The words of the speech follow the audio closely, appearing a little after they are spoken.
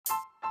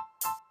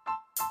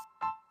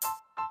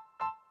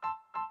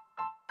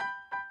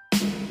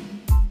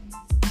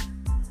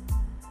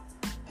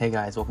Hey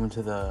guys, welcome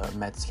to the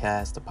Mets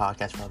Cast, the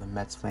podcast for all the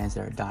Mets fans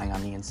that are dying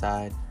on the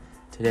inside.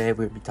 Today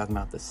we'll be talking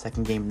about the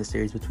second game of the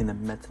series between the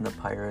Mets and the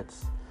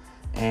Pirates.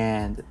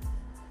 And,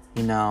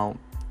 the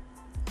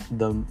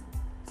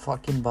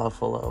fucking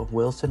Buffalo,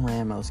 Wilson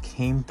Ramos,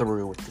 came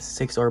through with the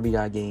 6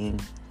 RBI game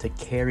to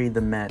carry the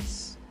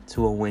Mets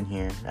to a win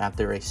here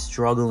after a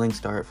struggling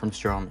start from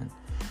Stroman.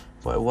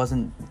 But it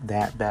wasn't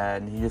that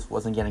bad. He just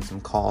wasn't getting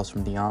some calls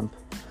from the ump.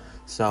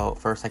 So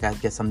first I got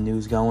to get some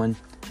news going.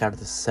 Shout out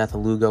to Seth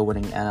Lugo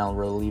winning NL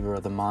Reliever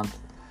of the Month.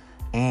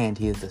 And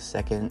he is the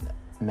second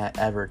Met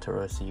ever to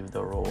receive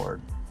the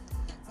award.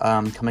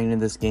 Coming into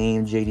this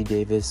game, J.D.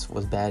 Davis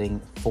was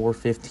batting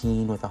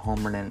 .415 with a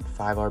home run and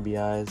 5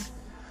 RBIs.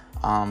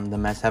 The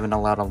Mets haven't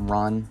allowed a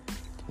run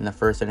in the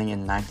first inning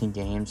in 19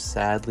 games.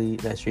 Sadly,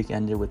 that streak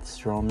ended with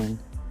Stroman.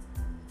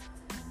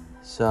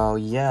 So,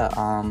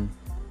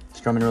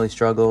 Stroman really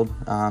struggled.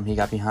 He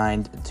got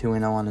behind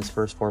 2-0 on his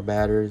first 4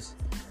 batters.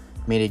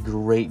 Made a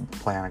great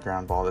play on a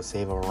ground ball to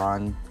save a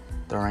run,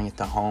 throwing it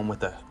to home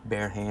with a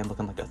bare hand,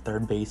 looking like a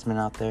third baseman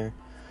out there.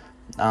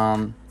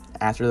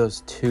 After those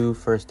the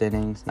first 2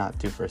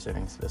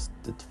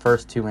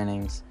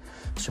 innings,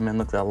 Stroman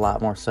looked a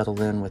lot more settled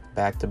in with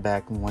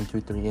back-to-back 1,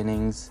 2, 3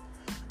 innings.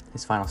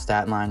 His final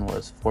stat line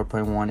was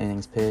 4.1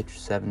 innings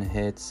pitched, 7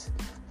 hits,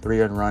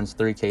 3 earned runs,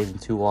 3 Ks,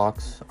 and 2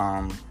 walks.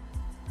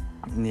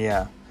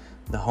 The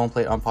home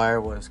plate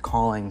umpire was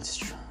calling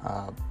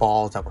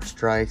balls that were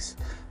strikes,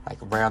 like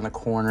right on the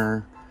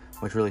corner,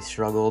 which really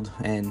struggled.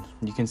 And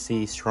you can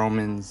see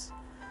Stroman's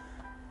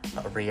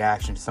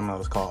reaction to some of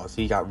those calls.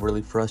 He got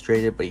really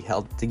frustrated, but he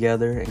held it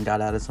together and got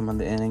out of some of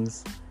the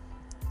innings.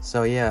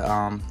 So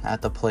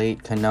at the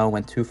plate, Cano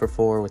went 2 for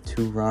 4 with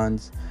 2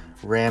 runs.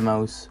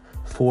 Ramos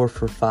 4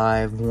 for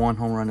 5, 1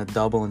 home run, a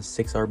double, and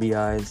 6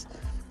 RBIs.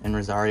 And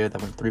Rosario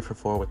that went 3 for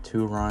 4 with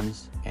 2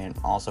 runs. And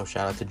also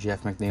shout out to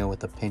Jeff McNeil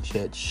with a pinch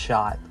hit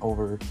shot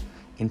over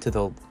into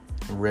the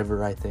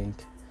river, I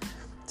think.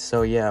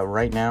 So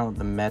right now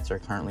the Mets are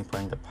currently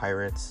playing the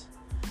Pirates.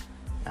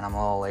 And I'm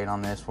a little late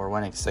on this. We're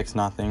winning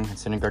 6-0. And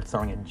Syndergaard's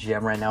throwing a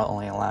gem right now,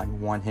 only allowing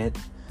 1 hit.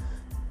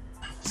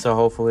 So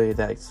hopefully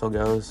that still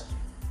goes.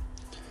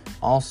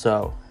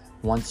 Also,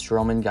 once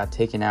Stroman got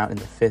taken out in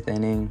the 5th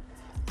inning,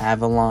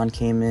 Avalon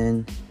came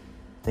in.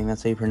 I think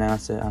that's how you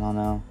pronounce it. I don't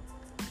know.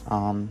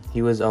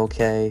 He was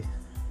okay.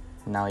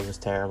 No, he was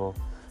terrible.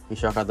 He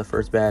struck out the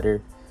first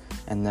batter,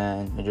 and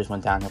then it just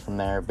went downhill from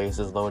there.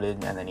 Bases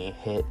loaded, and then he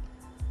hit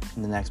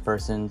the next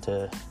person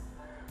to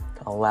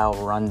allow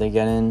a run to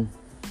get in.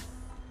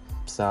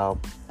 So,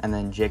 and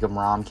then Jacob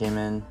Rom came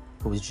in,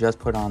 who was just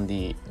put on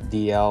the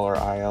DL or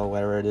IL,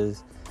 whatever it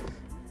is,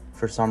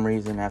 for some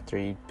reason after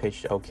he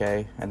pitched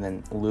okay. And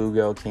then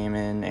Lugo came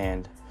in,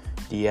 and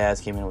Diaz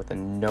came in with a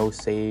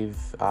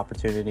no-save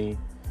opportunity,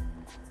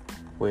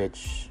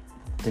 which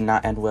did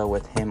not end well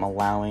with him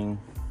allowing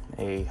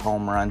a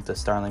home run to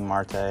Starling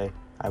Marte,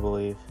 I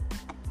believe.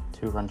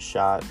 2-run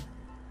shot.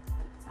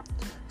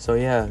 So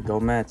go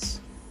Mets.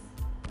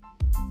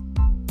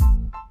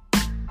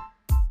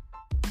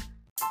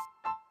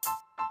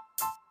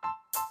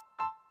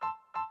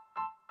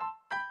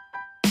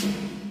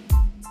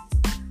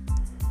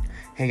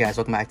 Hey guys,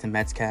 welcome back to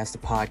Mets Cast, the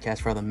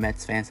podcast for all the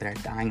Mets fans that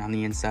are dying on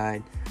the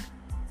inside.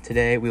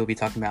 Today we will be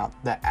talking about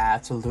the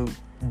absolute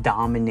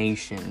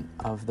domination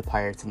of the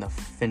Pirates in the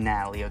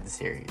finale of the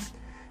series.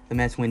 The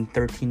Mets win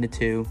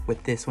 13-2.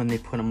 With this one, they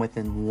put them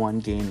within 1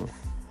 game of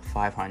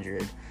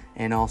 500.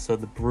 And also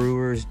the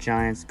Brewers,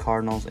 Giants,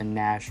 Cardinals, and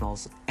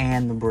Nationals,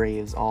 and the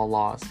Braves all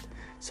lost.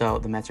 So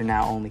the Mets are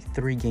now only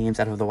 3 games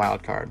out of the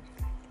wild card.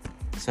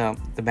 So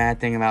the bad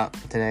thing about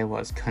today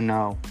was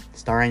Cano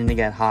starting to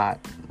get hot,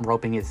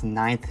 roping his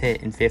 9th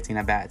hit in 15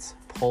 at-bats,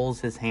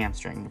 pulls his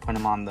hamstring to put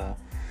him on the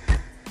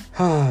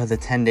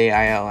 10-day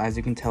IL. As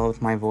you can tell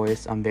with my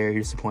voice, I'm very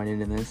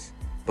disappointed in this.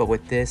 But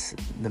with this,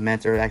 the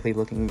Mets are actually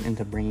looking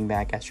into bringing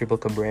back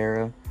Asdrubal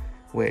Cabrera,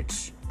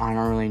 which I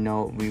don't really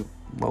know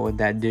what would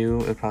that do.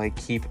 It would probably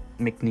keep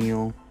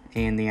McNeil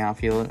in the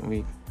outfield.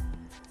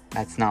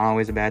 That's not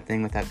always a bad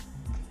thing with that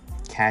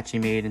catch he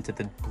made into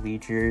the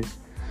bleachers.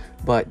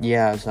 But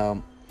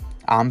so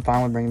I'm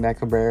fine with bringing back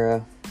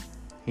Cabrera.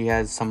 He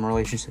has some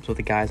relationships with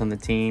the guys on the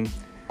team.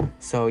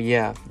 So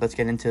let's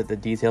get into the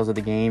details of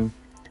the game.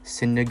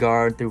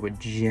 Syndergaard threw a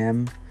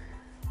gem.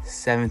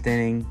 7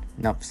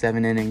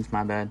 innings,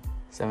 my bad.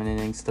 7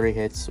 innings, 3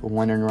 hits,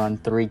 1 earned run,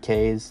 3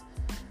 Ks.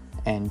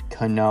 And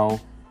Cano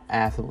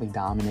absolutely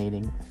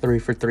dominating. 3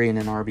 for 3 and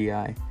an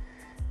RBI.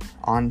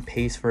 On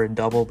pace for a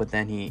double, but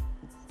then he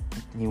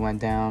went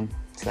down,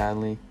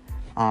 sadly.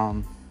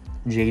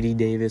 J.D.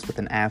 Davis with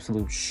an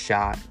absolute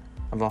shot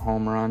of a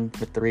home run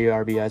with 3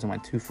 RBIs and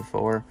went 2 for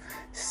 4.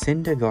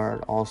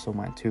 Syndergaard also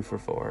went 2 for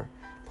 4.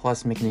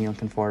 Plus McNeil and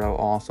Conforto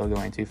also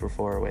going 2 for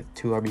 4 with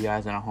 2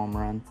 RBIs and a home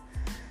run.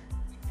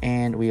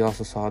 And we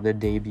also saw the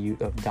debut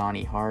of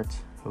Donnie Hart,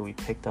 who we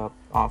picked up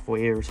off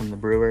waivers from the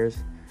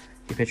Brewers.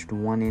 He pitched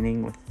 1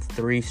 inning with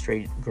 3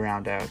 straight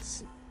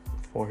groundouts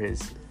for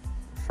his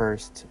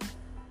first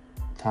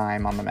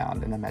time on the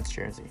mound in a Mets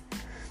jersey.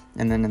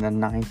 And then in the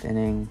 9th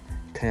inning,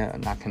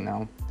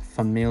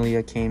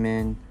 Familia came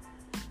in,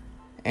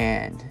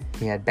 and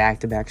he had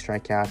back-to-back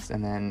strikeouts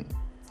and then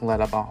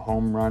let up a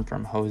home run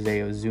from Jose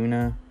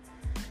Ozuna.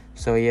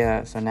 So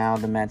now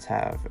the Mets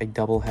have a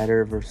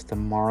doubleheader versus the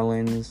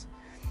Marlins.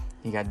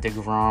 You got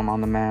DeGrom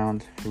on the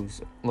mound,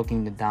 who's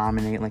looking to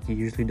dominate like he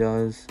usually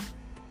does.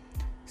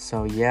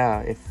 So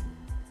if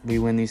we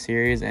win these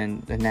series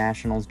and the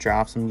Nationals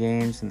drop some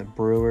games, and the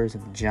Brewers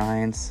and the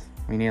Giants,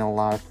 we need a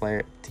lot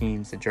of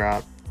teams to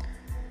drop.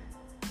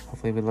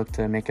 Hopefully we look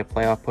to make a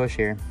playoff push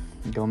here.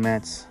 Go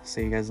Mets.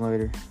 See you guys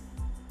later.